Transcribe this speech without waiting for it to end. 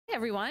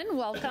Everyone,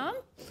 welcome.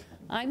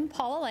 I'm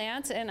Paula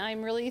Lance, and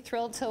I'm really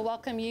thrilled to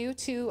welcome you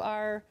to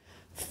our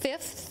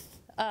fifth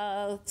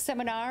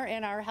seminar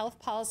in our Health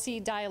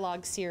Policy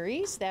Dialogue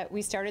series that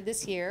we started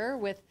this year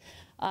with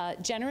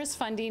generous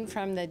funding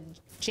from the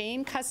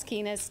Jane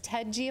Koskinas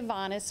Ted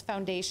Giovanis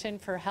Foundation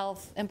for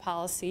Health and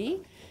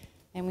Policy.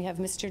 And we have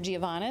Mr.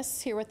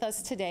 Giovanis here with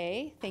us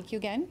today. Thank you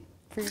again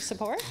for your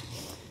support.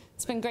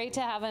 It's been great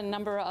to have a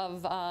number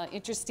of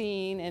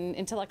interesting and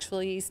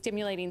intellectually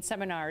stimulating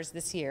seminars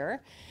this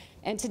year.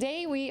 And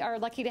today we are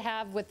lucky to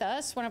have with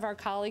us one of our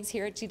colleagues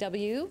here at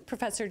GW,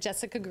 Professor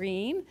Jessica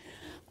Greene.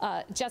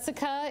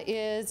 Jessica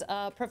is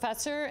a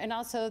professor and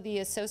also the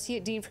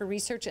Associate Dean for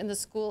Research in the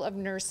School of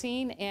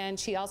Nursing, and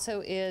she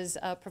also is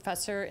a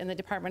professor in the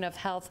Department of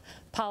Health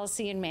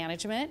Policy and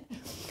Management.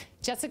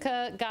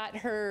 Jessica got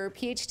her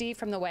PhD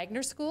from the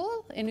Wagner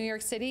School in New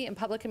York City in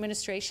public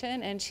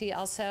administration, and she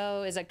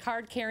also is a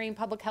card-carrying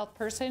public health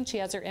person. She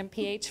has her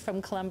MPH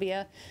from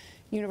Columbia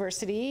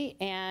University,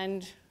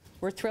 and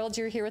we're thrilled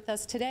you're here with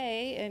us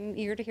today and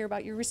eager to hear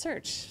about your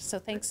research. So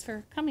thanks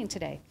for coming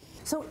today.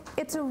 So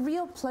it's a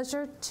real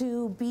pleasure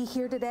to be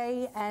here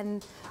today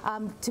and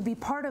to be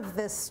part of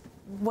this,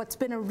 what's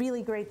been a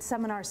really great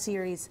seminar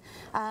series.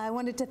 I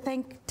wanted to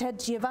thank Ted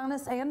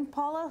Giovanis and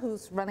Paula,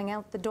 who's running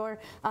out the door,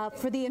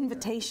 for the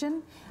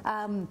invitation.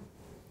 And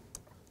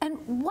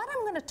what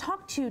I'm going to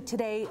talk to you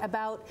today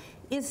about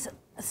is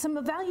some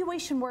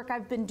evaluation work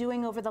I've been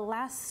doing over the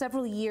last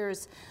several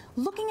years,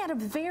 looking at a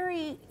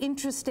very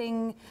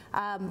interesting,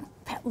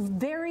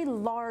 very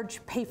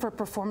large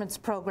pay-for-performance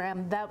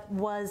program that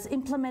was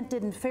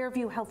implemented in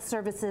Fairview Health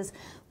Services,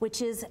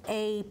 which is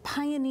a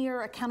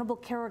pioneer accountable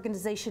care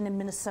organization in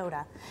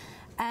Minnesota.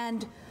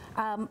 And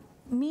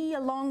me,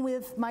 along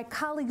with my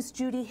colleagues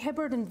Judy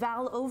Hibbert and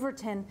Val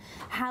Overton,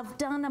 have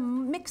done a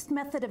mixed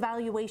method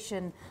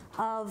evaluation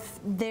of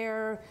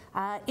their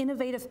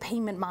innovative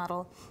payment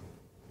model.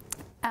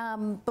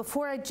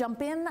 Before I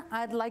jump in,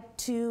 I'd like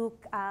to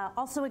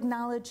also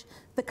acknowledge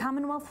the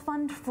Commonwealth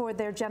Fund for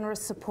their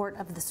generous support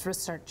of this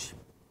research.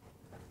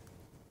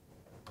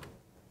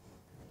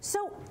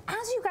 So,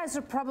 as you guys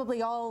are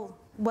probably all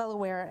well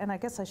aware, and I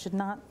guess I should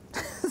not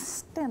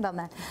stand on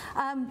that,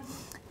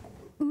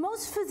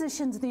 most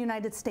physicians in the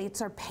United States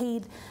are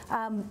paid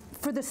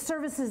for the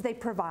services they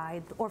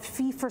provide, or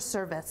fee for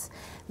service.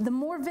 The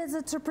more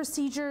visits or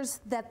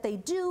procedures that they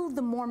do,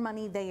 the more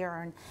money they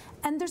earn.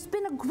 And there's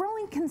been a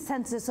growing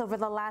consensus over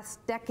the last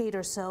decade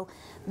or so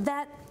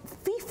that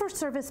fee for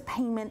service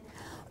payment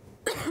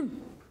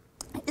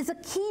is a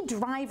key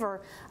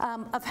driver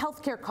of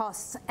healthcare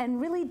costs and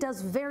really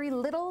does very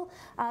little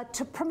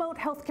to promote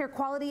healthcare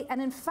quality,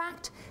 and in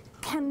fact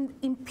can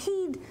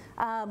impede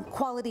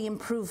quality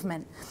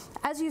improvement.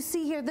 As you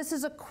see here, this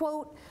is a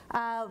quote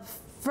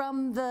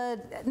from the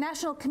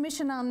National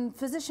Commission on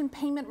Physician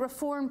Payment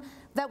Reform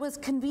that was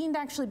convened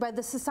actually by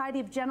the Society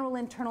of General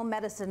Internal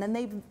Medicine, and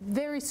they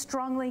very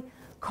strongly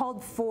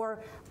called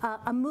for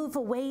a move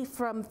away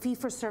from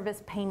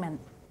fee-for-service payment.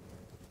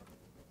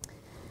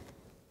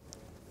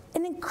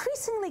 An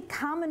increasingly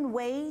common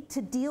way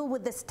to deal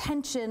with this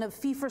tension of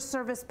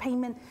fee-for-service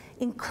payment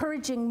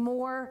encouraging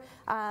more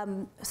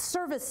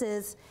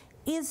services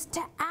is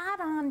to add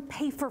on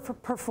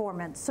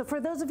pay-for-performance. So for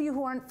those of you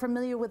who aren't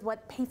familiar with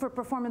what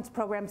pay-for-performance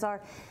programs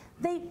are,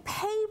 they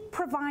pay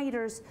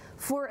providers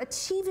for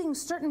achieving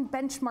certain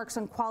benchmarks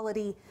on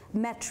quality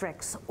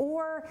metrics,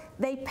 or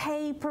they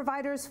pay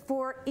providers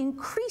for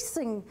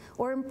increasing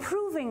or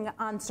improving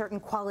on certain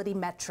quality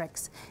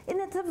metrics. And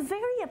it's a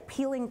very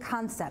appealing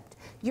concept.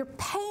 You're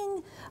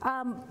paying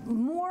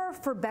more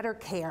for better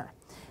care.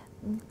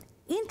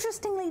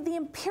 Interestingly, the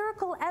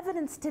empirical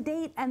evidence to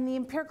date, and the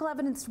empirical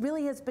evidence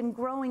really has been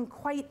growing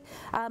quite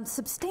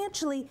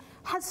substantially,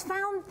 has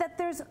found that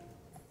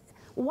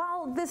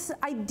while this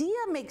idea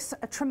makes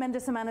a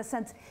tremendous amount of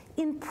sense,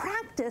 in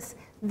practice,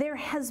 there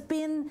has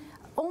been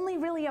only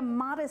really a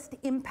modest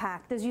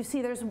impact. As you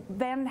see, there's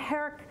Van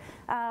Herk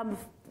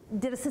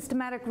did a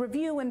systematic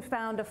review and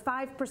found a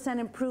 5%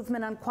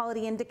 improvement on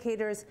quality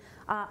indicators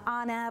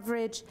on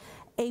average.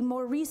 A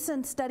more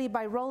recent study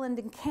by Rowland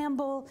and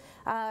Campbell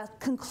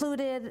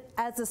concluded,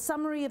 as a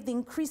summary of the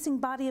increasing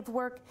body of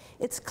work,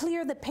 it's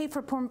clear that pay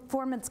for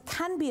performance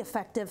can be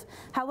effective.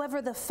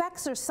 However, the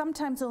effects are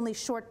sometimes only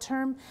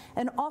short-term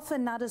and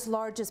often not as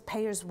large as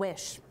payers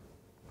wish.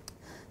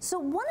 So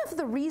one of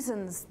the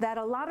reasons that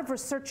a lot of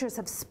researchers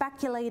have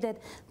speculated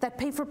that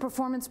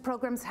pay-for-performance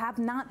programs have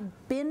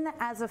not been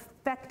as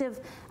effective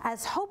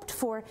as hoped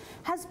for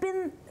has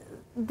been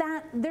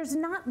that there's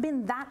not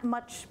been that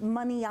much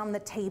money on the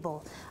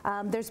table.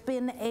 There's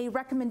been a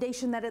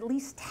recommendation that at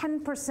least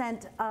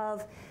 10%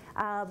 of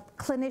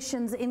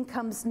clinicians'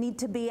 incomes need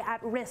to be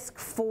at risk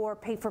for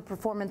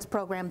pay-for-performance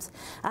programs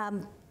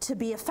to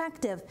be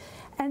effective.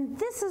 And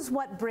this is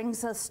what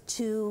brings us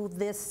to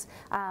this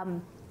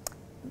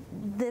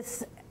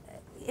this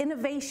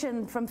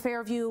innovation from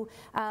Fairview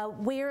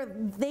where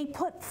they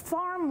put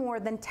far more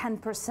than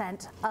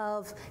 10%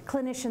 of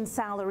clinician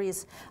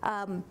salaries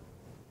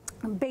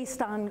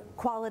based on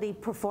quality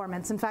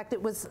performance. In fact,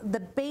 it was the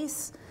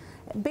base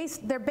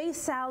their base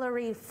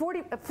salary,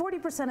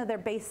 40% of their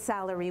base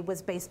salary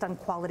was based on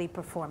quality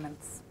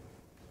performance.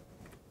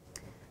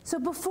 So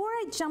before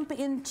I jump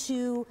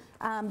into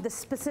the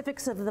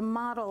specifics of the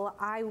model,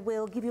 I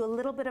will give you a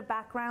little bit of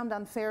background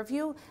on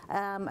Fairview.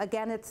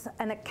 Again, it's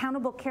an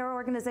accountable care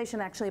organization,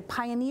 actually a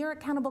pioneer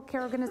accountable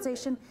care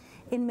organization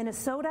in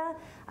Minnesota.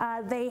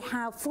 They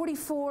have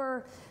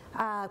 44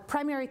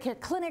 primary care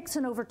clinics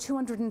and over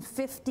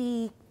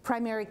 250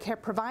 primary care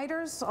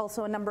providers,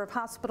 also a number of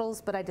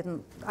hospitals, but I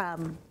didn't,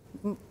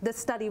 this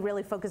study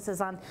really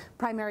focuses on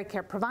primary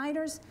care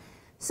providers.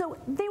 So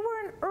they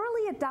were an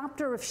early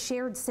adopter of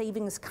shared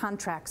savings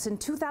contracts. In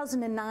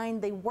 2009,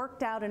 they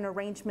worked out an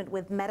arrangement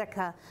with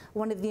Medica,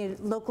 one of the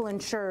local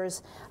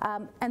insurers,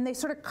 and they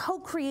sort of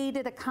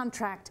co-created a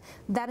contract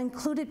that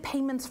included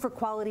payments for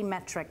quality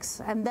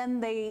metrics. And then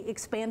they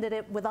expanded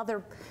it with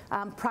other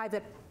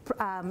private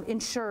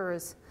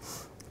insurers.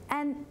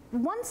 And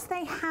once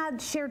they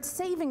had shared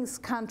savings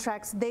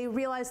contracts, they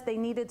realized they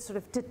needed sort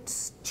of to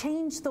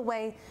change the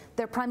way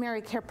their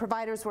primary care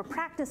providers were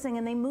practicing,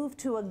 and they moved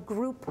to a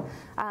group,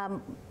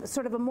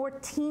 sort of a more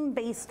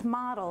team-based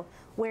model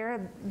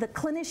where the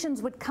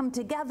clinicians would come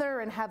together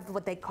and have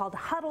what they called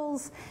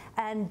huddles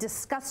and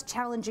discuss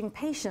challenging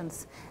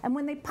patients. And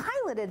when they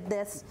piloted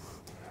this,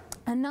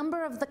 a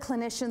number of the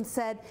clinicians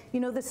said, you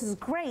know, this is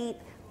great,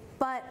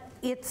 but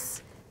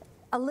it's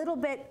a little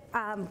bit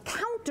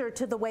counter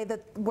to the way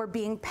that we're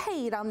being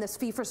paid on this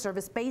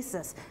fee-for-service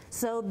basis.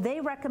 So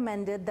they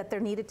recommended that there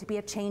needed to be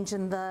a change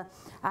in the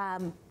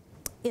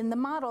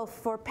model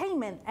for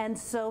payment. And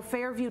so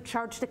Fairview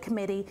charged a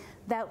committee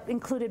that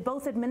included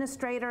both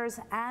administrators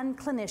and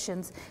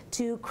clinicians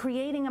to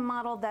creating a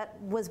model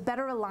that was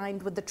better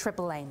aligned with the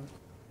triple aim.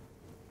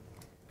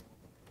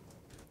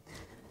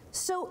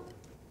 So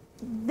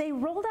they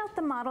rolled out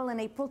the model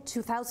in April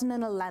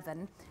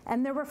 2011,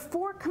 and there were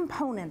 4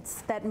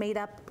 components that made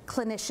up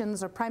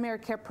clinicians or primary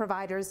care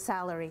providers'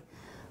 salary.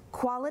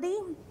 Quality,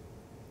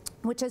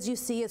 which as you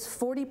see is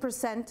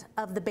 40%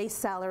 of the base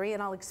salary,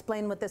 and I'll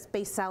explain what this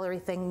base salary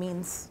thing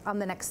means on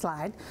the next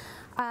slide.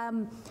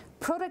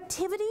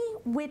 Productivity,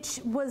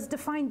 which was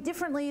defined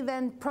differently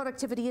than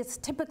productivity is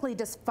typically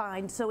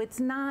defined. So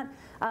it's not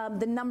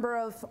the number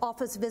of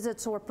office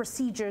visits or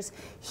procedures.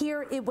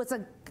 Here it was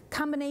a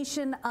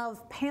combination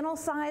of panel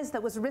size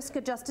that was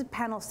risk-adjusted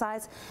panel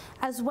size,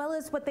 as well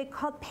as what they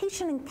called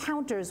patient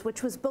encounters,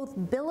 which was both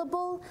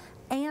billable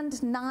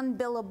and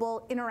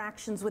non-billable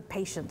interactions with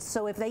patients.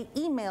 So if they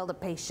emailed a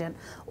patient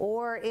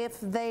or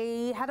if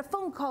they had a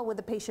phone call with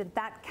a patient,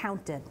 that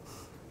counted.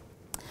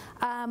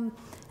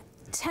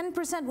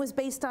 10% was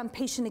based on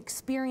patient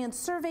experience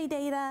survey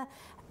data,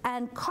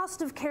 and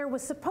cost of care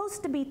was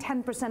supposed to be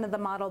 10% of the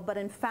model, but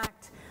in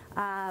fact,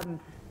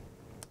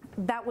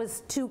 that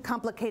was too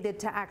complicated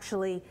to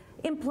actually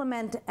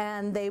implement,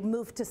 and they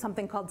moved to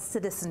something called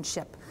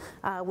citizenship,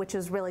 which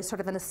is really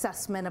sort of an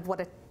assessment of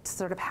what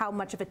sort of how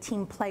much of a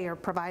team player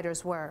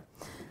providers were.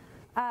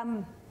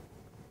 The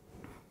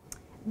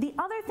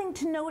other thing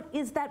to note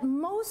is that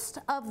most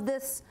of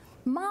this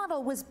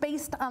model was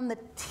based on the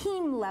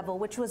team level,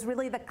 which was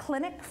really the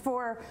clinic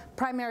for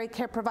primary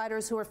care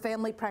providers who are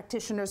family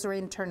practitioners or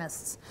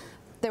internists.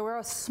 There were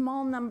a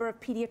small number of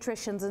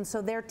pediatricians, and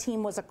so their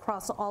team was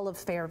across all of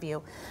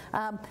Fairview.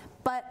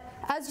 But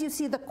as you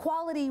see, the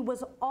quality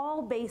was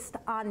all based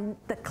on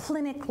the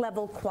clinic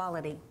level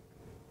quality.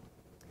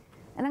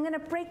 And I'm going to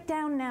break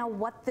down now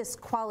what this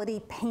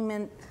quality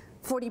payment,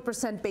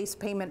 40% base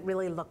payment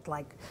really looked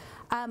like.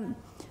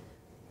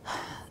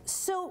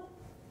 So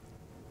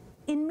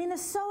in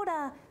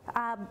Minnesota,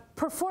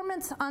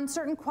 performance on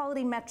certain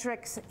quality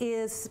metrics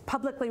is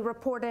publicly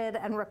reported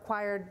and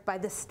required by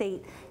the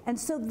state. And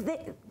so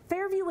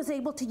Fairview was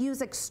able to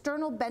use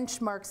external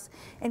benchmarks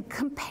and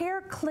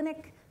compare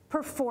clinic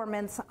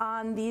performance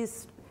on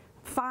these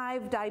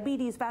 5: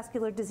 diabetes,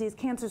 vascular disease,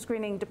 cancer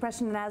screening,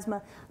 depression and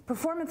asthma,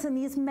 performance in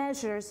these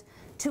measures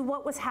to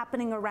what was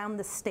happening around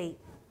the state.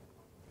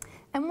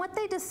 And what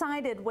they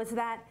decided was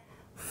that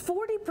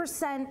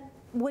 40%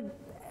 would,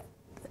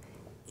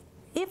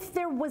 if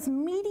there was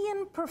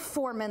median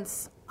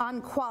performance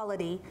on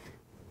quality,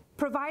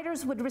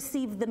 providers would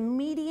receive the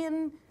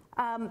median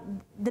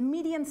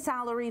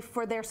salary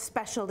for their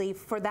specialty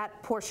for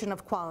that portion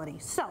of quality.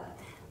 So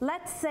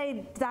let's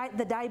say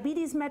the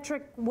diabetes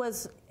metric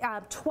was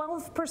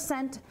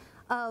 12%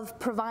 of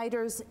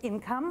providers'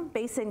 income,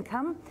 base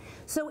income.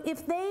 So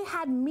if they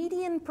had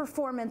median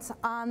performance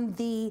on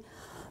the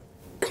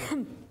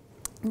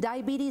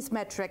diabetes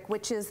metric,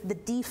 which is the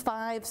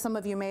D5, some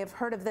of you may have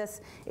heard of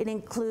this. It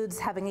includes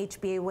having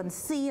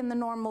HbA1c in the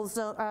normal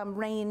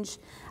range,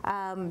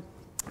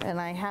 and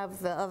I have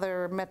the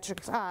other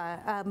metrics,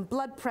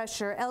 blood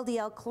pressure,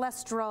 LDL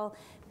cholesterol,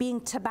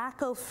 being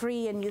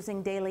tobacco-free, and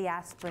using daily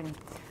aspirin.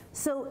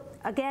 So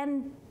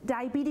again,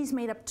 diabetes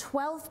made up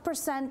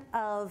 12%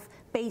 of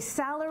base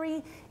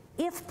salary.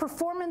 If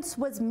performance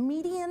was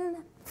median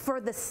for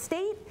the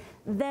state,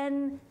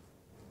 then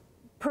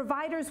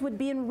providers would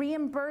be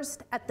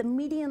reimbursed at the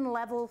median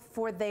level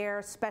for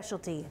their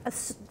specialty.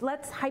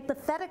 Let's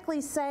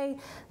hypothetically say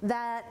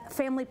that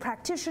family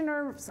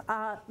practitioner's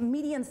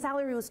median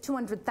salary was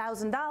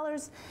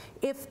 $200,000.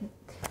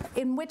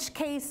 In which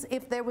case,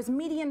 if there was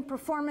median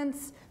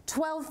performance,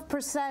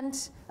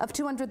 12% of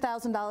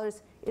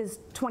 $200,000 is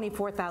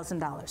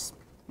 $24,000.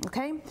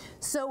 Okay?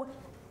 So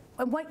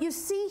what you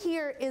see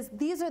here is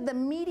these are the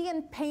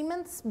median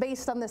payments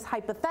based on this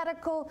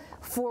hypothetical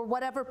for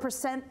whatever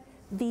percent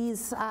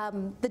these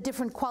the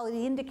different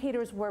quality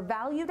indicators were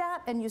valued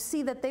at, and you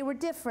see that they were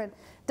different.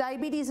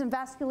 Diabetes and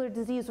vascular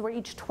disease were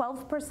each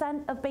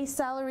 12% of base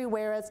salary,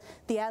 whereas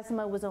the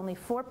asthma was only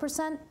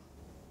 4%.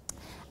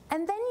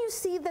 And then you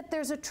see that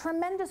there's a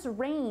tremendous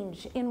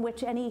range in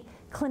which any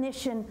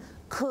clinician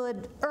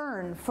could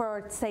earn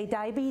for, say,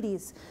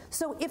 diabetes.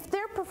 So if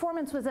their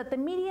performance was at the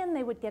median,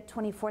 they would get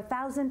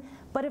 $24,000.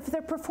 But if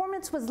their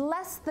performance was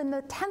less than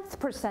the 10th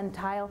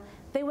percentile,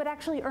 they would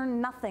actually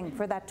earn nothing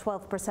for that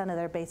 12% of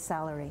their base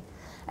salary.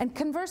 And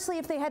conversely,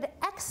 if they had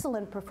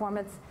excellent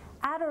performance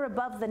at or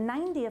above the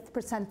 90th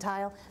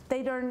percentile,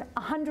 they'd earn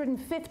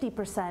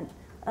 150%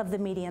 of the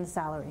median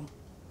salary.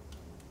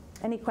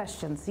 Any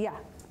questions? Yeah.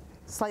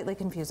 Slightly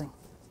confusing.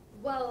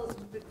 Well,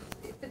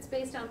 if it's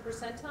based on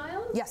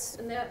percentiles, yes,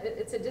 and that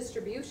it's a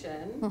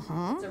distribution,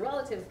 it's a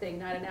relative thing,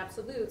 not an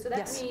absolute. So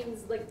that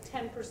means like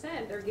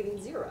 10% are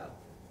getting 0.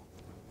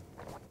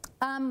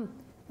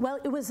 Well,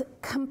 it was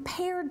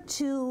compared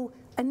to,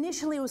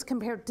 initially it was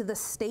compared to the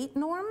state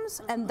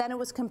norms, and then it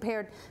was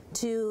compared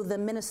to the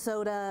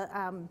Minnesota,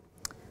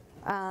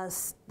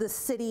 the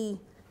city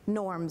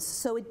norms.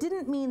 So it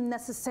didn't mean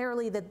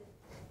necessarily that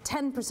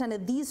 10%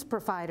 of these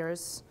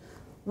providers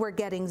were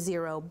getting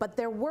 0, but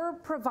there were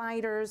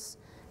providers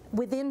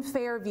within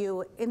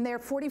Fairview in their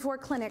 44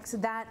 clinics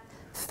that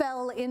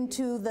fell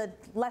into the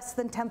less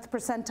than 10th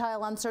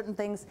percentile on certain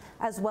things,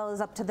 as well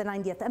as up to the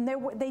 90th. And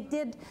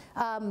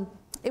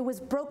it was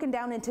broken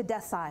down into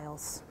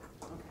deciles.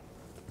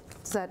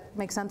 Does that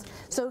make sense?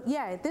 So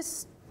yeah,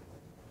 this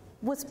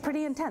was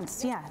pretty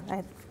intense.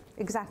 Yeah,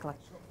 exactly.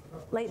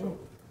 Leighton.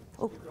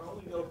 You can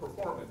only know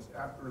performance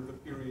after the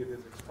period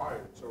is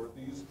expired. So are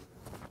these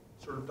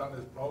sort of done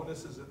as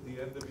bonuses at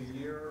the end of the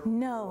year?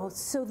 No,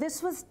 so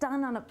this was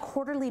done on a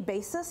quarterly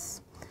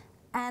basis,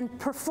 and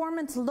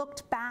performance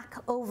looked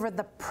back over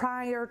the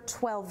prior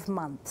 12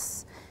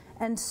 months.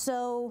 And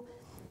so,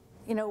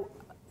 you know,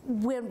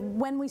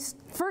 when we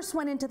first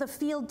went into the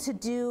field to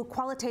do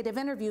qualitative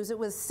interviews, it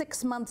was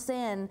 6 months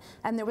in,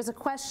 and there was a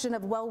question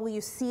of, well, will you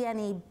see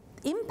any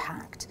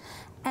impact?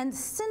 And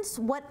since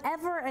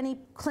whatever any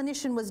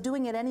clinician was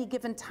doing at any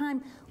given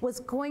time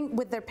was going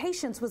with their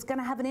patients was going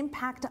to have an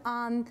impact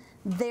on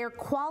their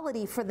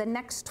quality for the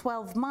next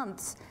 12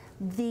 months,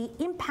 the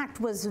impact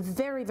was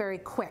very, very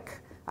quick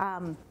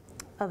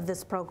of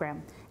this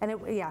program. And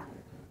yeah.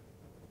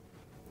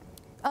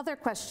 Other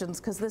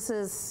questions, because this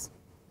is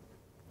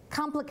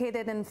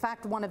complicated. In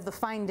fact, one of the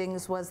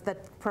findings was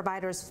that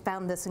providers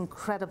found this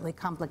incredibly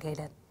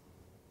complicated.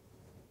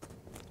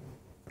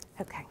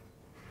 Okay.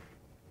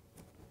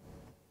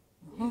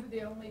 These are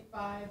the only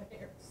five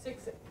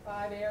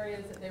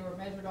areas that they were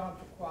measured on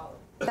for quality.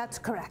 That's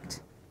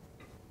correct.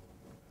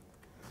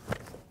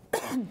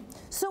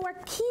 So our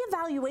key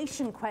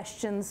evaluation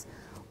questions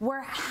were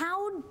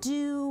how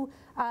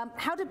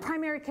did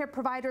primary care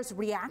providers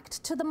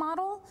react to the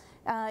model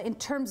in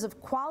terms of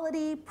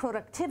quality,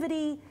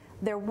 productivity,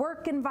 their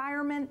work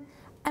environment,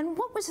 and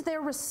what was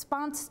their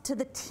response to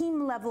the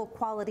team-level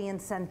quality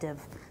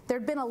incentive?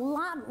 There'd been a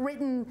lot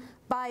written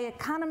by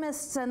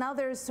economists and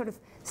others sort of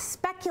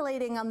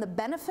speculating on the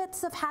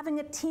benefits of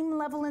having a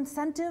team-level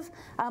incentive,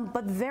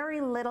 but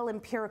very little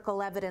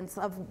empirical evidence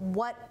of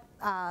what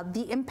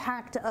the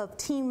impact of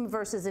team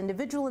versus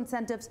individual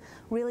incentives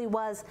really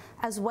was,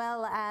 as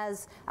well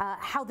as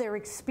how they're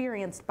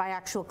experienced by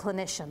actual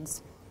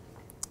clinicians.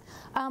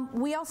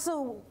 We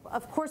also,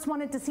 of course,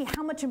 wanted to see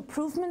how much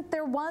improvement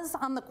there was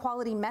on the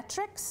quality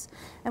metrics,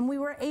 and we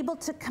were able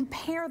to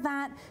compare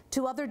that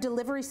to other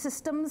delivery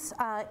systems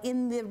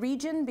in the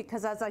region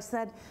because, as I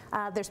said,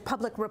 there's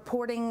public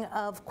reporting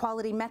of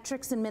quality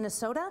metrics in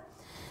Minnesota.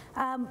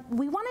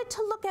 We wanted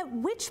to look at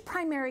which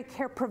primary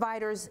care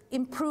providers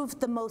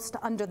improved the most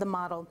under the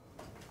model.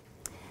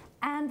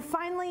 And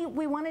finally,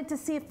 we wanted to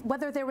see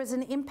whether there was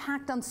an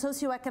impact on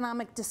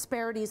socioeconomic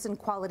disparities in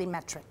quality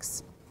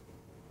metrics.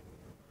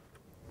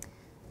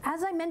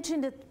 As I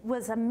mentioned, it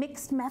was a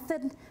mixed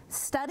method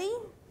study.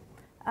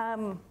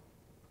 Hold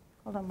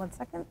on one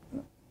second.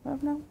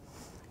 No.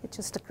 It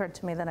just occurred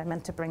to me that I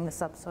meant to bring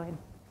this up so I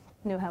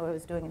knew how I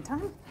was doing in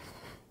time.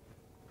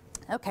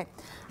 Okay.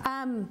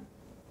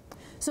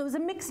 So it was a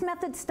mixed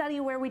method study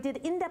where we did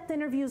in-depth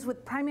interviews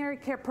with primary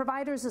care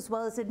providers as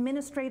well as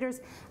administrators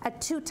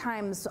at 2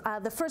 times.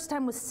 The first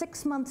time was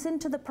 6 months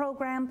into the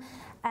program,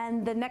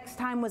 and the next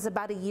time was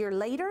about a year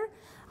later.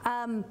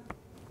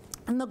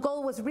 And the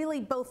goal was really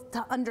both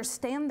to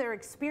understand their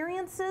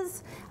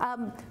experiences,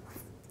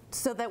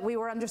 so that we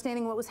were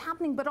understanding what was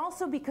happening, but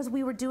also because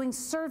we were doing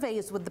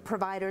surveys with the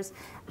providers.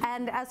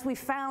 And as we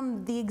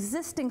found, the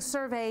existing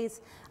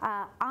surveys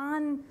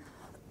on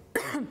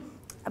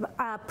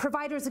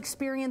providers'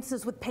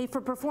 experiences with pay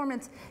for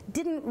performance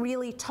didn't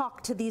really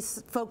talk to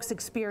these folks'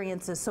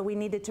 experiences, so we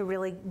needed to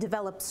really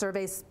develop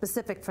surveys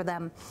specific for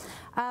them.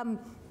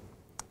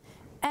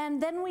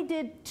 And then we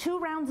did 2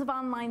 rounds of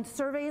online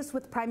surveys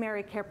with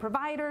primary care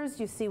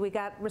providers. You see we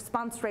got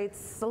response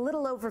rates a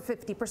little over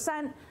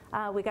 50%.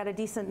 We got a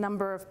decent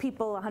number of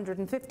people,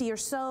 150 or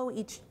so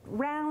each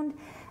round.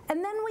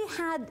 And then we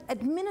had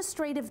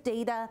administrative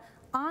data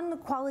on the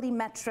quality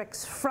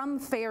metrics from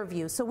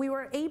Fairview. So we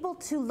were able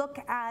to look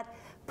at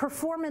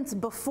performance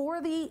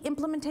before the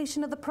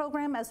implementation of the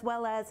program, as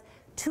well as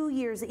 2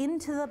 years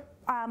into the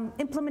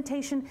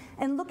implementation,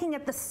 and looking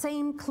at the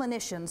same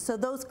clinicians. So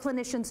those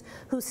clinicians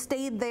who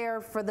stayed there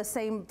for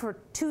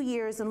 2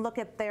 years, and look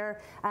at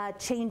their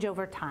change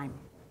over time.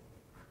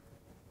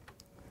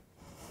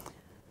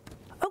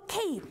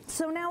 Okay,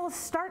 so now we'll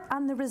start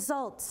on the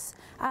results.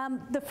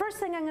 The first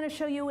thing I'm going to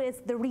show you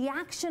is the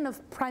reaction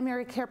of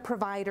primary care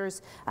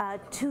providers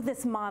to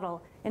this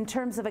model in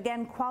terms of,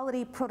 again,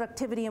 quality,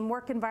 productivity, and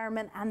work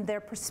environment, and their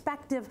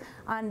perspective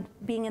on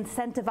being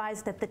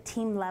incentivized at the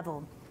team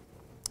level.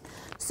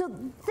 So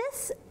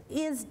this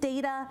is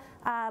data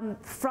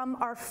from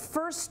our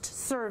first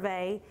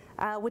survey,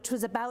 which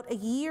was about a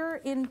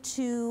year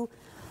into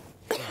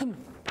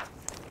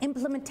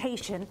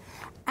implementation.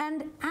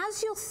 And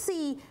as you'll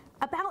see,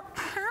 about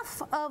half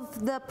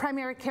of the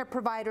primary care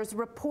providers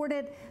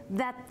reported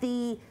that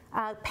the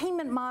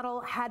payment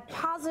model had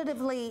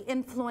positively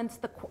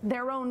influenced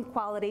their own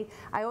quality.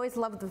 I always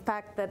loved the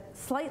fact that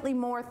slightly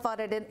more thought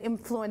it had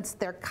influenced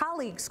their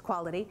colleagues'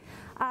 quality.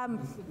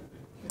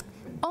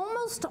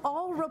 Almost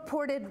all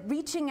reported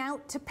reaching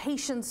out to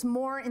patients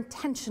more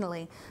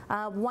intentionally.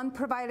 One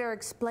provider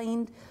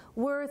explained,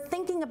 "We're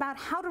thinking about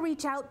how to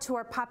reach out to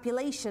our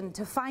population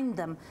to find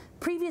them.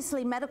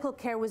 Previously, medical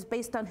care was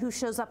based on who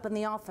shows up in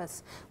the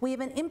office. We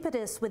have an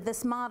impetus with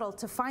this model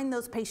to find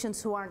those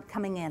patients who aren't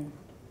coming in."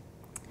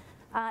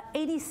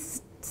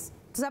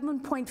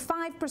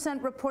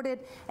 87.5%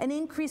 reported an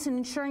increase in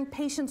ensuring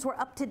patients were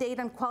up to date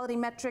on quality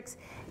metrics,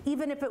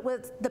 even if it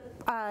was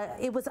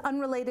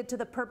unrelated to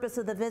the purpose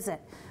of the visit.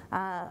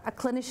 A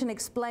clinician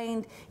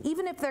explained,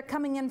 "Even if they're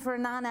coming in for a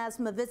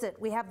non-asthma visit,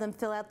 we have them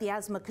fill out the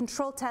asthma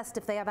control test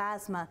if they have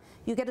asthma.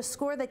 You get a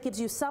score that gives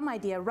you some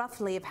idea,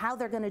 roughly, of how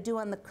they're going to do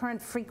on the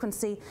current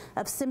frequency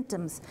of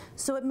symptoms.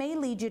 So it may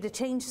lead you to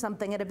change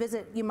something at a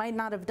visit you might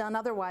not have done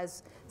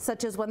otherwise,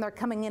 such as when they're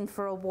coming in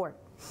for a wart."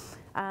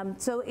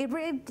 So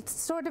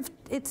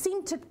it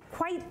seemed to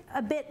quite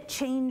a bit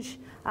change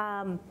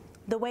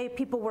the way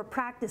people were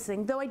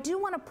practicing. Though I do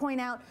want to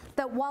point out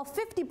that while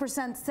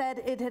 50% said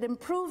it had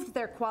improved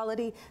their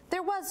quality,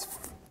 there was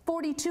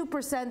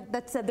 42%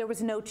 that said there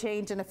was no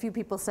change, and a few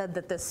people said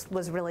that this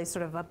was really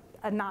sort of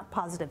a not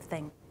positive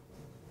thing.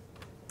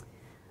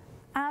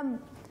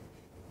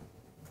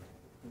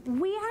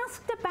 We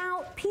asked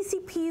about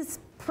PCP's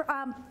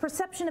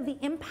perception of the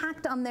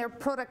impact on their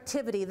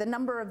productivity, the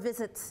number of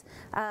visits,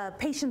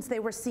 patients they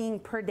were seeing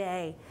per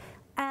day.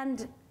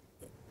 And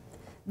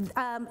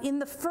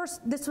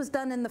this was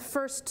done in the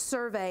first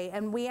survey,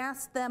 and we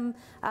asked them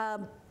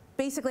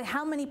basically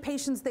how many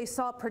patients they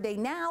saw per day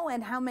now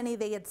and how many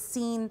they had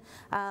seen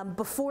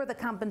before the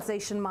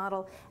compensation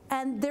model.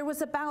 And there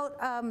was about,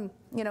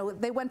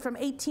 they went from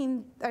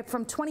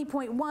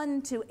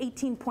 20.1 to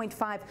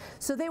 18.5.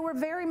 So they were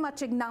very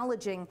much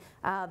acknowledging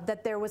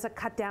that there was a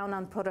cut down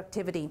on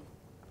productivity,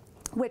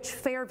 which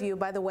Fairview,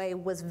 by the way,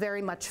 was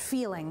very much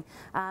feeling.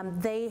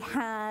 They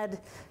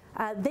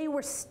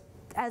were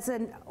as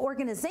an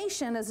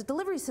organization, as a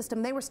delivery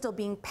system, they were still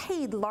being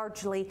paid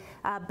largely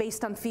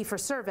based on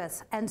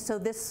fee-for-service. And so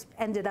this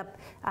ended up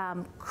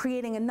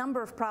creating a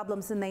number of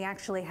problems, and they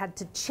actually had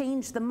to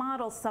change the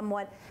model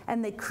somewhat,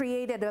 and they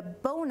created a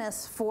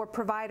bonus for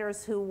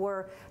providers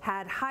who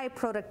had high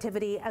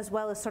productivity, as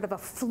well as sort of a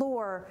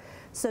floor.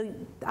 So it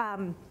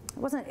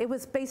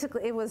was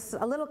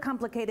a little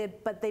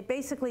complicated, but they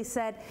basically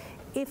said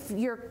if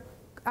your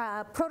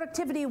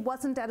productivity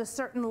wasn't at a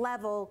certain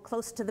level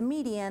close to the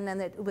median, and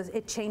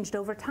it changed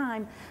over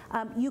time,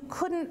 you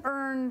couldn't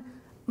earn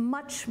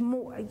much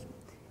more.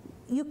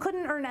 You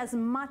couldn't earn as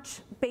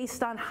much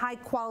based on high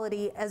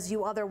quality as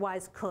you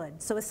otherwise could.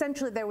 So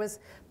essentially there was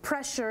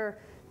pressure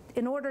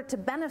in order to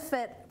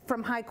benefit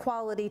from high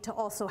quality to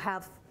also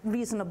have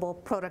reasonable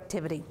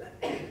productivity.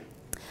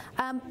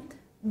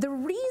 The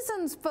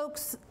reasons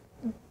folks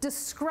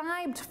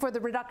described for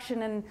the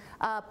reduction in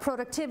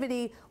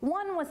productivity,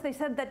 one was they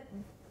said that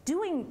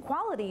doing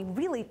quality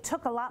really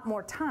took a lot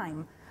more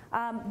time.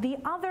 The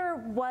other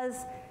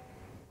was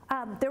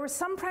there were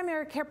some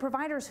primary care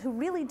providers who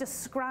really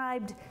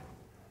described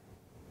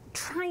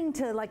trying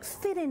to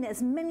fit in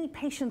as many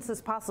patients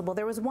as possible.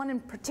 There was one in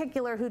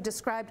particular who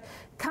described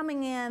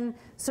coming in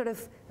sort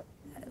of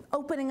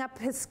opening up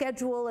his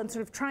schedule and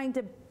sort of trying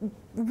to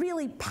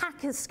really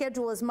pack his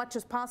schedule as much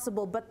as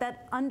possible, but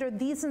that under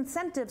these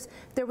incentives,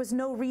 there was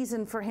no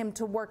reason for him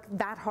to work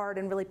that hard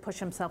and really push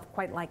himself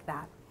quite like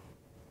that.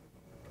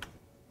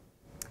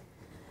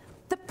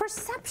 The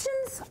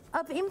perceptions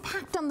of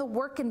impact on the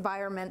work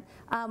environment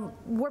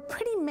were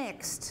pretty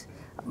mixed.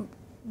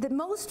 The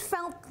most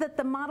felt that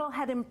the model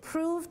had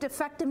improved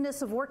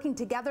effectiveness of working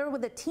together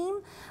with a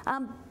team,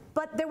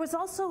 but there was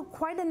also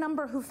quite a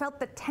number who felt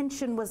the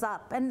tension was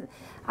up. And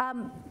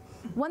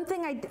one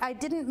thing I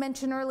didn't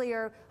mention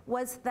earlier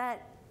was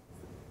that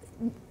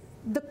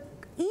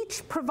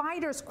each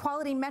provider's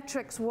quality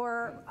metrics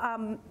were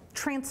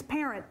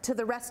transparent to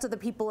the rest of the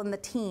people in the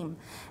team.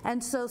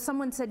 And so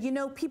someone said, you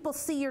know, people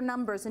see your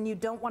numbers and you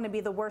don't want to be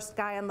the worst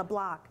guy on the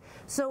block.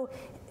 So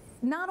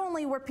not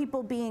only were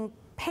people being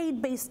paid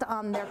based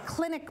on their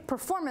clinic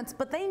performance,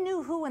 but they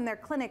knew who in their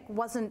clinic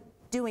wasn't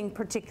doing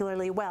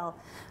particularly well.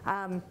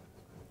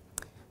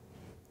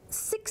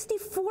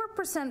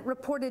 64%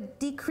 reported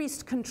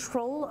decreased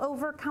control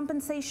over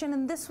compensation,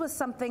 and this was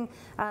something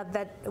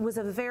that was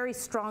a very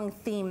strong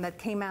theme that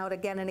came out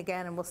again and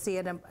again, and we'll see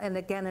it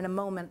again in a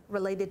moment,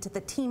 related to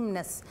the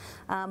teamness.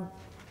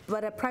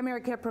 But a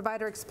primary care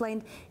provider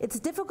explained, it's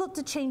difficult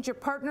to change your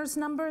partner's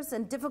numbers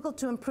and difficult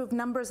to improve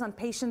numbers on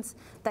patients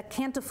that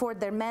can't afford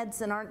their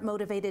meds and aren't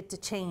motivated to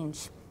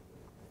change.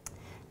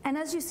 And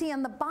as you see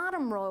on the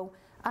bottom row,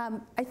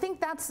 I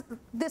think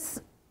this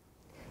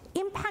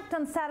impact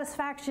on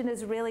satisfaction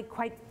is really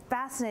quite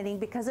fascinating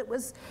because it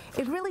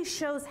really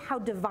shows how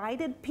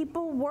divided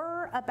people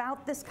were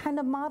about this kind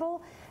of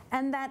model,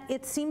 and that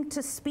it seemed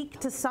to speak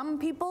to some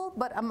people,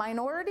 but a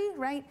minority,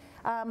 right?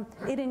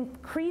 It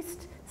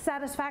increased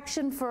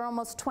satisfaction for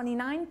almost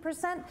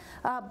 29%,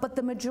 but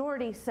the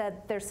majority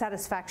said their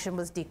satisfaction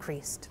was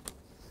decreased.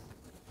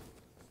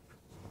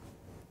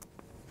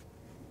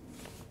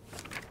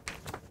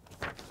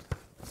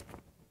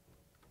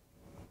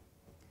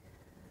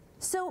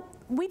 So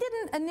we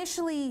didn't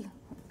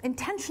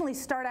intentionally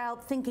start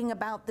out thinking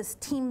about this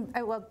team,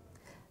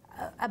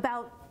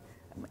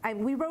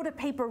 we wrote a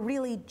paper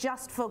really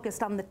just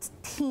focused on the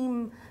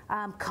team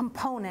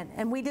component,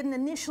 and we didn't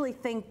initially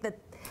think that,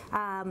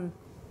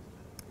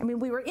 we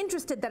were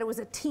interested that it was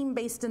a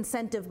team-based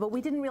incentive, but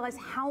we didn't realize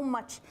how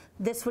much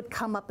this would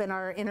come up in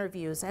our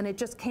interviews, and it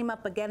just came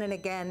up again and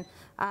again.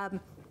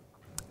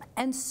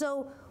 And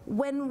so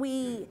when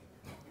we,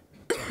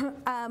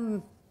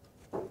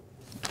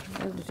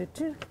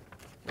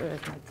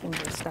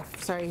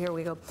 Sorry, here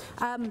we go.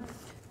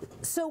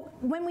 So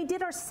when we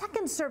did our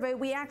second survey,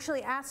 we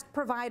actually asked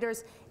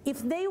providers if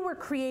they were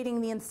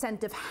creating the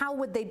incentive, how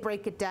would they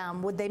break it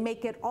down? Would they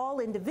make it all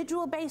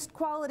individual-based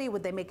quality?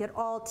 Would they make it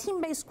all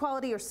team-based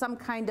quality, or some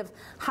kind of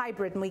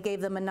hybrid? And we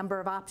gave them a number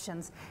of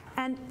options.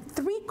 And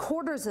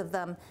 3/4 of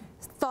them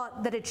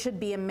thought that it should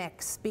be a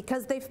mix,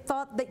 because they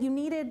thought that you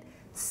needed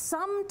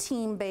some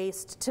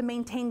team-based to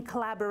maintain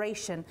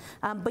collaboration,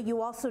 but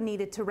you also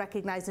needed to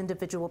recognize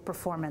individual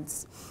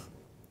performance.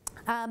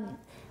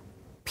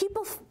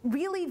 People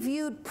really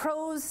viewed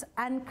pros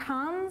and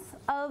cons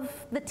of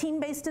the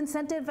team-based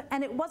incentive,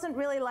 and it wasn't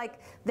really like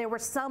there were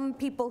some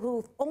people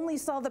who only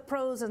saw the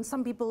pros and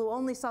some people who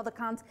only saw the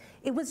cons.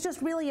 It was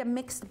just really a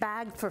mixed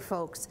bag for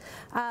folks.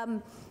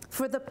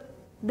 For the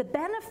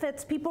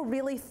benefits, people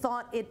really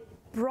thought it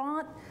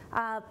brought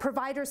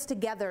providers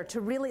together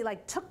to really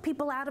took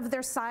people out of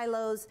their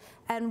silos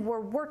and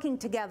were working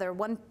together.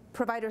 One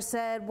provider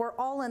said, we're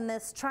all in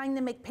this, trying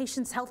to make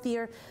patients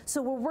healthier,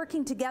 so we're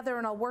working together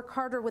and I'll work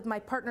harder with my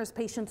partner's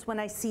patients when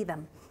I see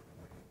them.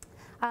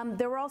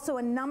 There were also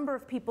a number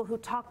of people who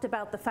talked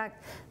about the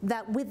fact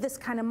that with this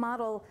kind of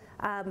model,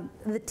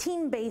 the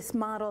team-based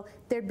model,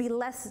 there'd be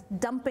less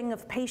dumping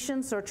of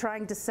patients or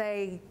trying to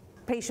say,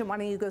 patient, why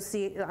don't you go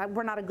see,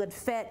 we're not a good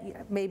fit,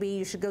 maybe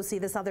you should go see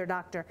this other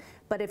doctor.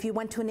 But if you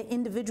went to an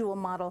individual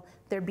model,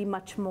 there'd be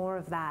much more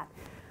of that.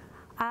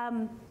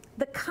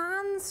 The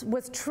cons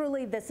was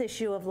truly this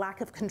issue of lack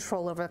of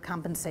control over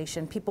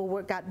compensation.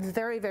 People got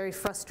very, very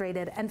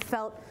frustrated and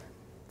felt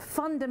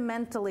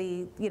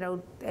fundamentally,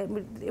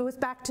 it was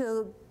back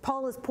to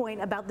Paula's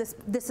point about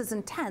this is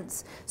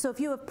intense. So if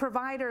you have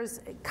providers,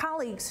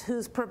 colleagues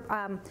whose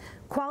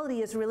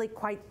quality is really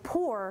quite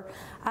poor,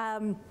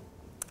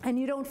 and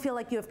you don't feel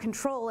like you have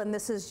control, and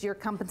this is your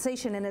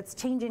compensation, and it's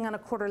changing on a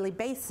quarterly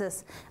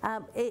basis,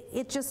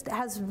 it just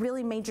has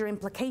really major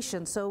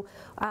implications. So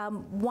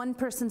one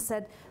person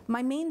said,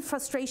 my main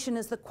frustration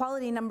is the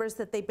quality numbers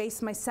that they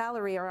base my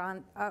salary are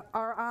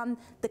on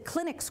the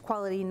clinic's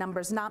quality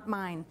numbers, not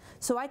mine.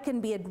 So I can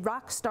be a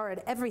rock star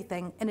at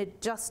everything, and it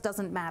just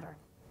doesn't matter.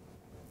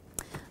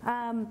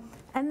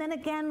 And then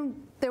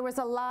again, there was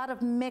a lot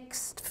of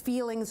mixed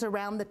feelings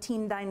around the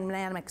team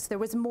dynamics. There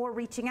was more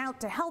reaching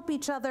out to help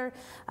each other,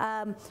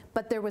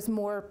 but there was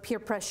more peer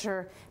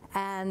pressure.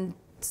 And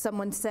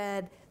someone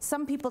said,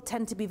 some people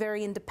tend to be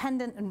very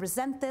independent and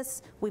resent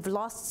this. We've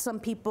lost some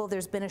people.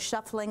 There's been a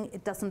shuffling.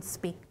 It doesn't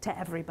speak to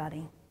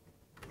everybody.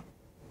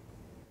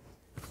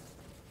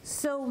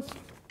 So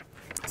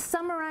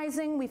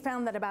Summarizing, we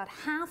found that about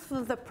half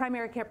of the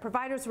primary care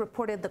providers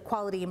reported the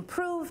quality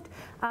improved,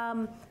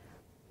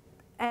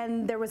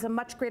 and there was a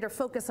much greater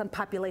focus on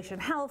population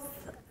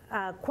health,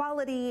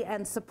 quality,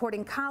 and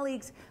supporting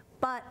colleagues,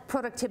 but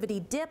productivity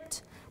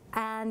dipped,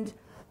 and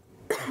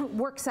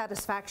work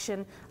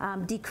satisfaction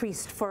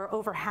decreased for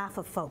over half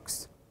of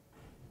folks.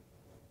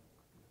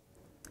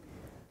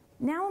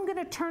 Now I'm going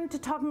to turn to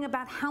talking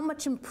about how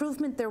much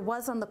improvement there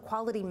was on the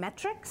quality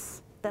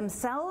metrics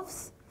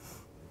themselves.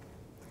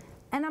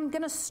 And I'm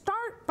going to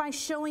start by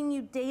showing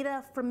you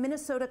data from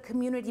Minnesota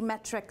Community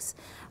Metrics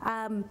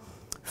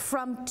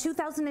from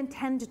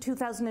 2010 to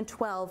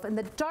 2012. And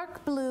the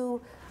dark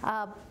blue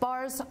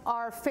bars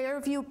are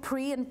Fairview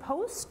pre and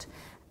post.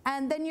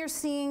 And then you're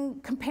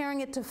comparing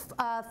it to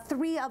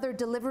 3 other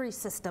delivery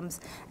systems.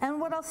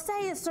 And what I'll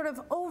say is sort of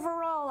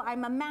overall,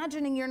 I'm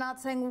imagining you're not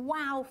saying,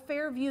 wow,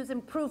 Fairview's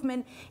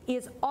improvement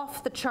is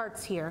off the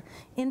charts here.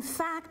 In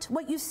fact,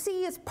 what you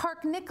see is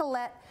Park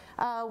Nicollet,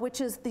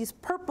 which is these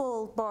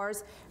purple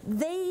bars,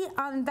 they,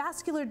 on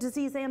vascular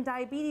disease and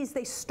diabetes,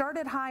 they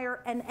started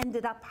higher and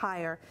ended up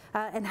higher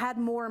and had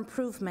more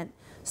improvement.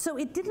 So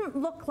it didn't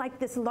look like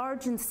this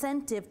large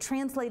incentive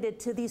translated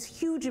to these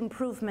huge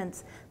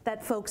improvements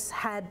that folks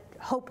had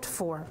hoped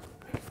for.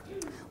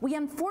 We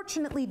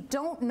unfortunately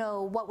don't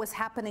know what was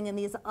happening in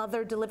these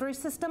other delivery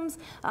systems,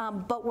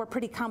 but we're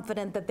pretty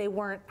confident that they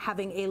weren't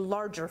having a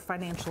larger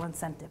financial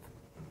incentive.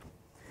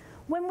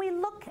 When we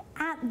look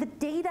at the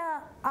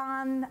data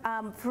on,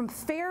 from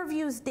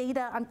Fairview's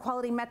data on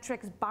quality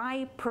metrics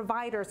by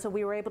provider, so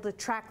we were able to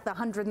track the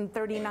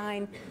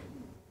 139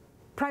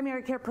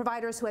 primary care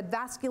providers who had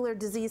vascular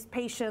disease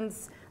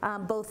patients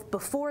both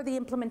before the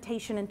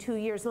implementation and 2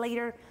 years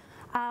later,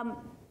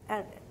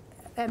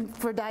 and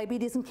for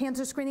diabetes and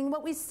cancer screening,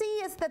 what we see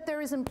is that there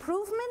is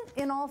improvement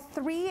in all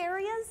 3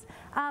 areas.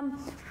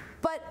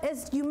 But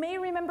as you may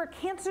remember,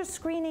 cancer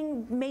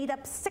screening made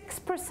up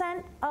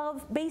 6%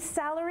 of base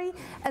salary,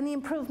 and the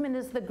improvement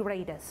is the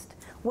greatest.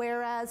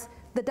 Whereas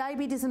the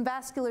diabetes and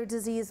vascular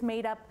disease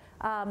made up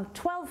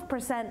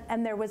 12%,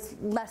 and there was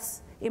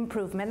less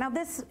improvement. Now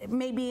this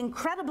may be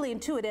incredibly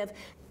intuitive.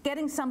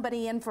 Getting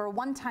somebody in for a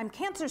one-time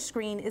cancer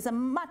screen is a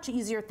much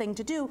easier thing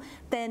to do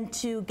than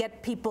to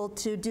get people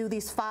to do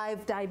these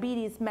 5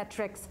 diabetes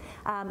metrics,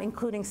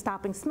 including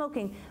stopping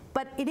smoking.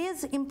 But it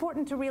is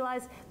important to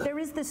realize there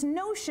is this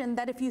notion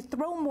that if you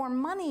throw more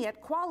money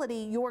at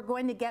quality, you're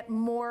going to get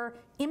more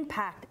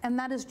impact, and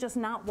that is just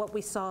not what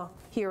we saw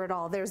here at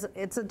all.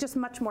 It's a just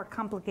much more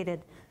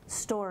complicated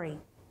story.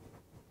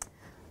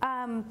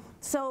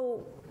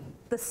 So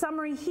the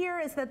summary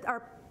here is that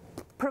our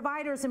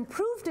providers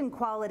improved in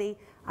quality,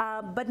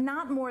 but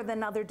not more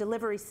than other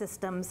delivery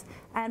systems.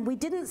 And we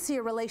didn't see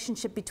a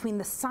relationship between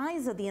the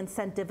size of the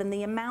incentive and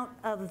the amount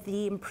of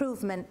the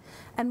improvement.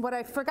 And what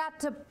I forgot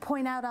to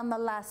point out on the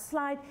last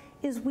slide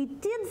is we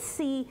did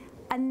see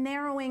a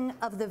narrowing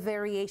of the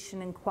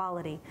variation in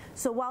quality.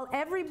 So while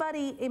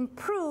everybody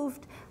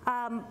improved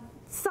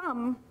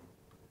some,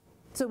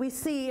 so we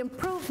see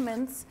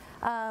improvements,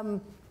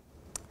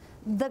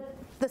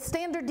 the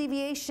standard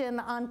deviation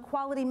on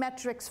quality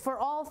metrics for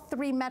all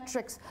 3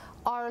 metrics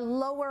are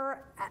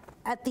lower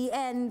at the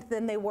end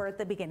than they were at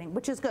the beginning,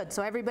 which is good.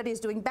 So everybody's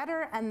doing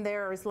better and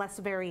there is less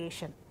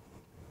variation.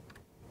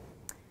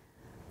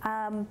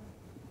 Our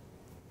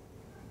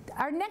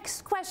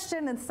next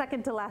question, and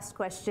second to last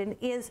question,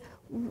 is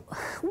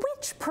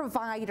which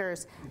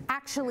providers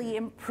actually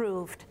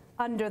improved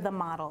under the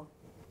model?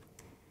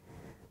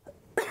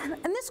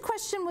 And this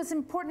question was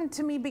important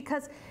to me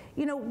because,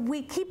 you know,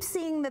 we keep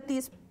seeing that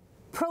these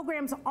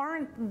programs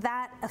aren't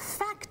that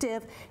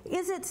effective.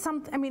 Is it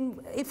something, I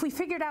mean, if we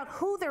figured out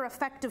who they're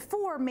effective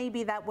for,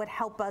 maybe that would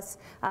help us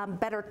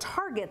better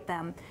target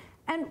them.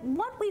 And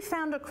what we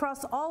found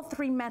across all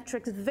 3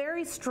 metrics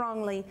very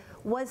strongly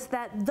was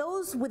that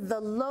those with the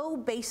low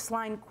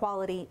baseline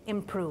quality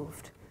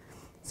improved.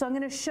 So I'm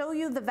going to show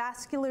you the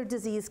vascular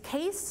disease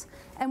case.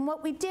 And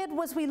what we did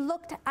was we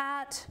looked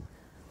at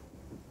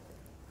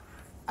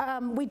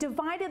we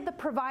divided the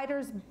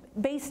providers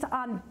based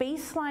on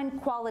baseline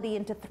quality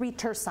into 3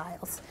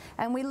 terciles.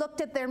 And we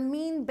looked at their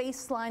mean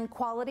baseline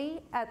quality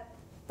at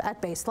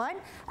baseline,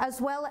 as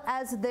well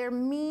as their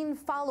mean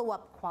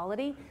follow-up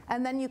quality.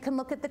 And then you can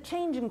look at the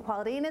change in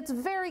quality. And it's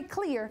very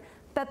clear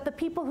that the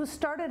people who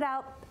started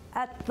out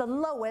at the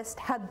lowest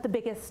had the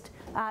biggest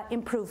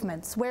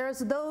improvements, whereas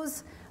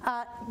those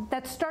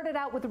that started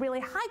out with really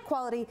high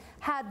quality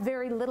had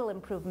very little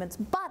improvements.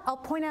 But I'll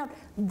point out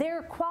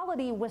their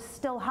quality was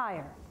still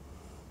higher.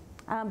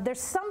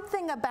 There's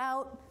something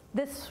about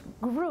this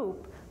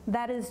group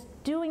that is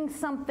doing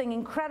something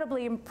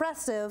incredibly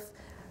impressive,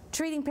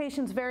 treating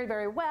patients very,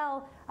 very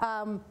well,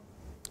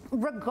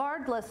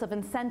 regardless of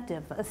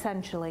incentive,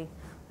 essentially.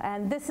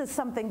 And this is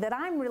something that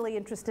I'm really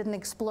interested in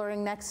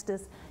exploring next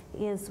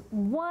is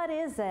what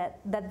is it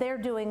that they're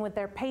doing with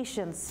their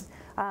patients,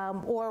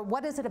 or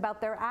what is it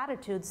about their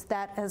attitudes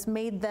that has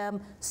made them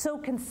so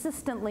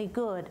consistently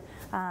good?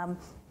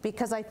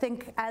 Because I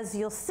think, as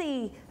you'll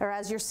see, or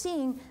as you're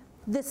seeing,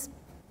 this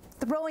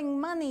throwing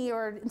money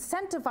or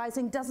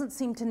incentivizing doesn't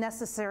seem to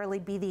necessarily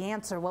be the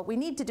answer. What we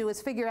need to do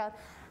is figure out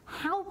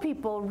how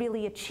people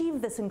really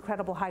achieve this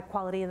incredible high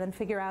quality and then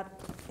figure out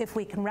if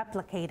we can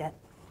replicate it.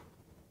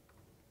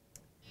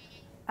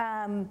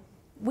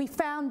 We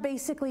found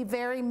basically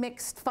very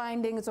mixed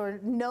findings, or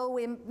no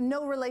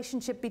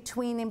relationship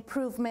between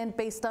improvement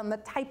based on the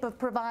type of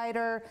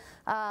provider,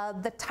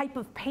 the type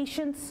of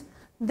patients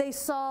they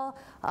saw,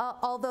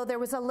 although there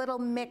was a little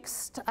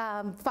mixed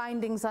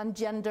findings on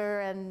gender,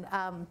 and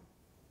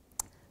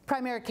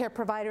primary care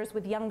providers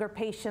with younger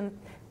patient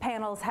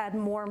panels had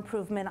more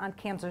improvement on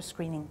cancer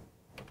screening.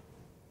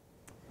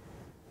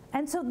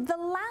 And so the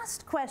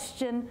last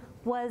question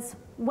was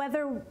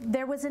whether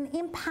there was an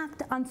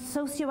impact on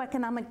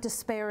socioeconomic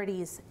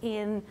disparities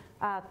in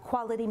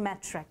quality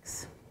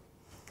metrics.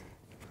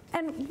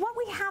 And what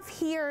we have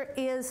here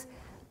is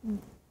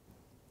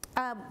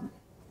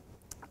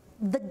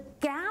the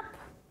gap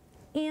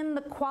in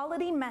the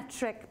quality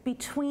metric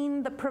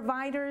between the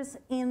providers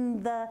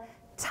in the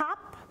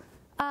top,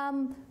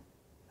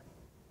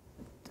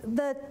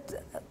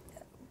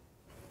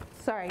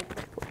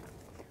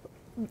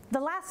 the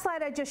last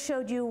slide I just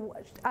showed you,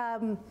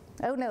 oh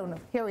no,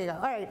 here we go.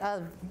 All right,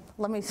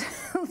 let me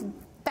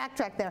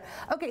backtrack there.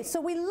 Okay, so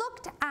we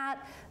looked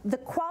at the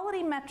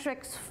quality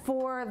metrics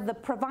for the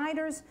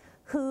providers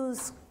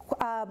whose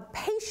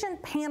patient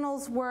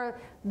panels were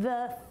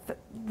the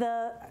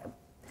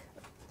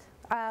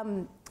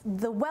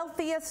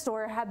wealthiest,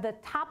 or had the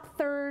top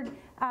third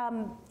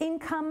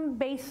income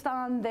based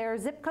on their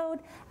zip code,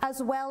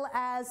 as well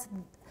as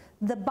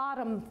the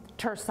bottom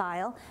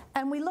tercile,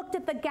 and we looked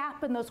at the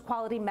gap in those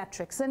quality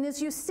metrics. And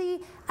as you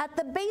see at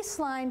the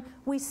baseline,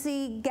 we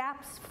see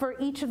gaps for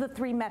each of the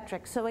three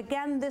metrics. So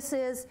again, this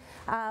is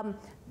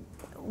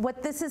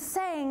what this is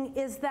saying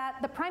is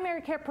that the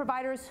primary care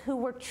providers who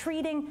were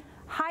treating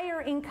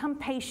higher income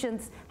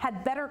patients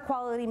had better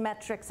quality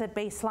metrics at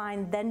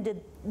baseline than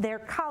did their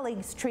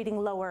colleagues treating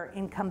lower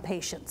income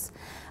patients.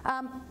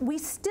 We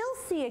still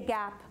see a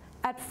gap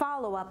at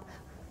follow-up,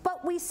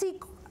 but we see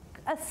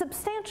a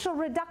substantial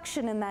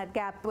reduction in that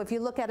gap if you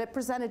look at it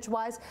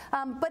percentage-wise,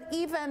 but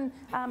even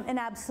in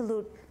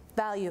absolute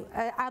value,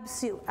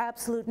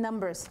 absolute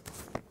numbers.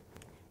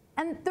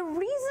 And the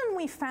reason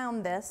we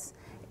found this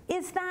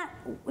is that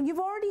you've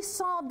already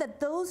saw that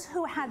those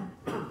who had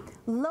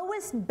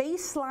lowest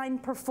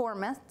baseline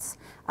performance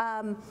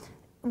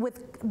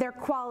with their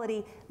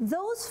quality,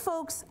 those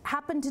folks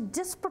happen to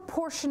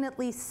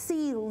disproportionately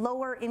see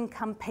lower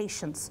income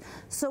patients.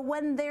 So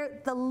when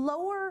the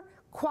lower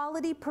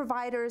quality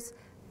providers'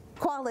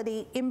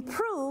 quality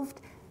improved,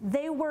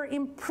 they were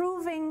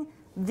improving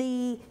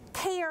the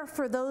care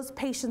for those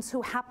patients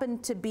who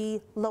happened to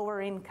be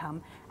lower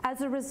income.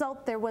 As a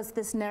result, there was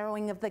this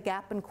narrowing of the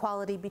gap in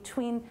quality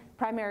between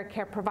primary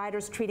care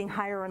providers treating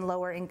higher and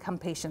lower income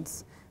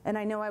patients. And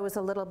I know I was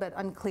a little bit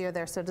unclear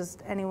there, so does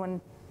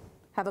anyone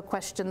have a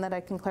question that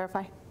I can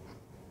clarify?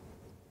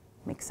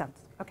 Makes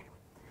sense, okay.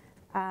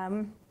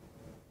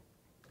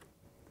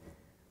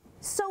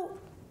 So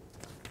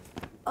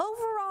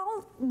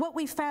overall, what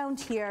we found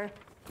here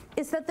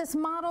is that this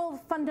model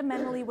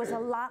fundamentally was a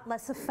lot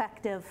less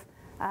effective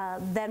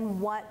than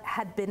what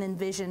had been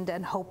envisioned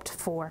and hoped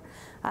for.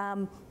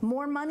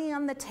 More money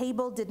on the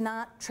table did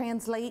not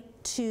translate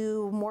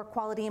to more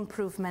quality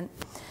improvement.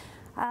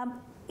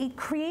 It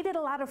created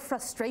a lot of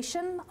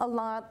frustration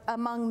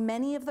among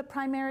many of the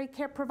primary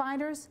care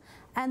providers,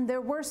 and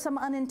there were some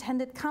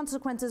unintended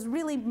consequences,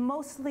 really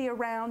mostly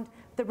around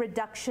the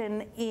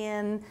reduction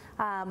in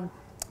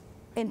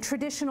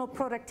traditional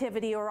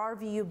productivity, or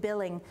RVU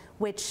billing,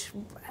 which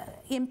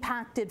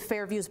impacted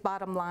Fairview's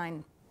bottom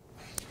line.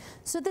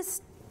 So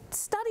this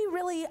study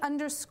really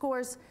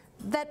underscores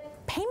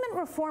that payment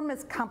reform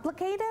is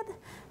complicated,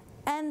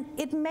 and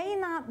it may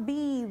not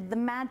be the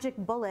magic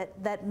bullet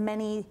that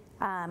many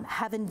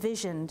have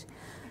envisioned.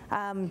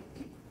 And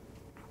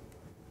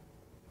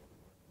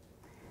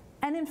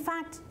in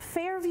fact,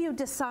 Fairview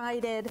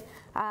decided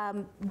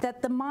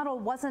that the model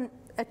wasn't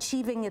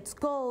achieving its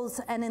goals,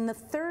 and in the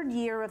third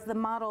year of the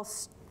model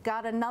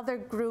got another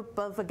group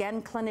of,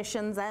 again,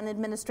 clinicians and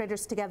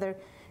administrators together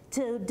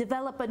to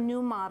develop a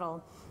new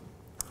model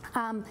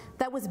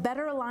that was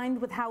better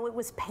aligned with how it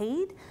was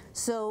paid.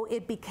 So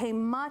it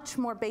became much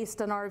more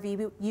based on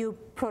RVU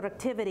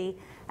productivity.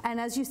 And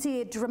as you see,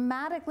 it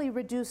dramatically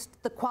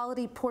reduced the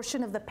quality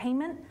portion of the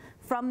payment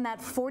from that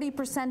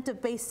 40%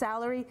 of base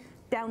salary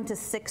down to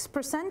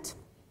 6%.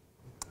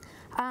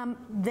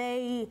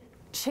 They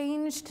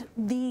changed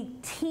the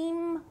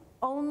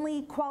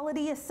team-only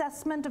quality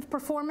assessment of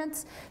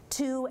performance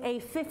to a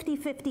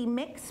 50-50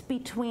 mix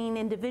between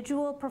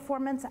individual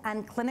performance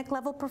and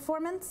clinic-level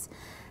performance.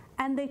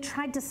 And they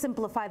tried to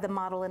simplify the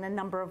model in a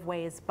number of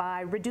ways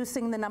by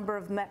reducing the number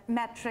of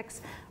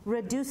metrics,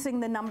 reducing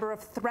the number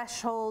of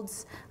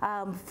thresholds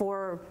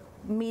for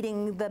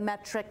meeting the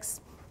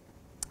metrics.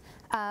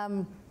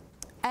 And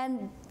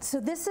so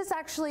this is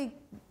actually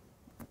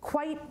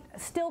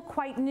still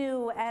quite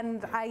new,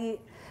 and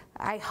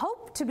I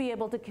hope to be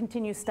able to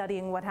continue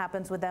studying what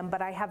happens with them,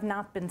 but I have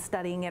not been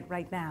studying it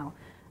right now.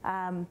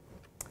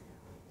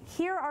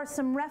 here are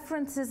some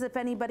references if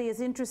anybody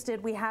is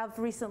interested. We have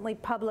recently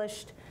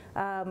published,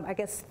 I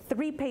guess,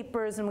 3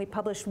 papers, and we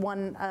published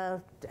one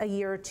a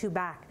year or 2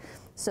 back.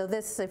 So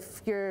this,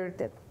 if you're,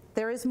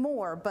 there is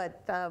more,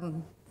 but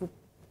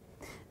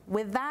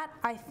with that,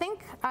 I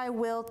think I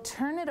will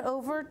turn it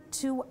over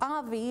to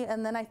Avi,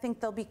 and then I think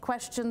there'll be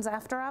questions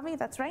after Avi,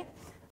 that's right?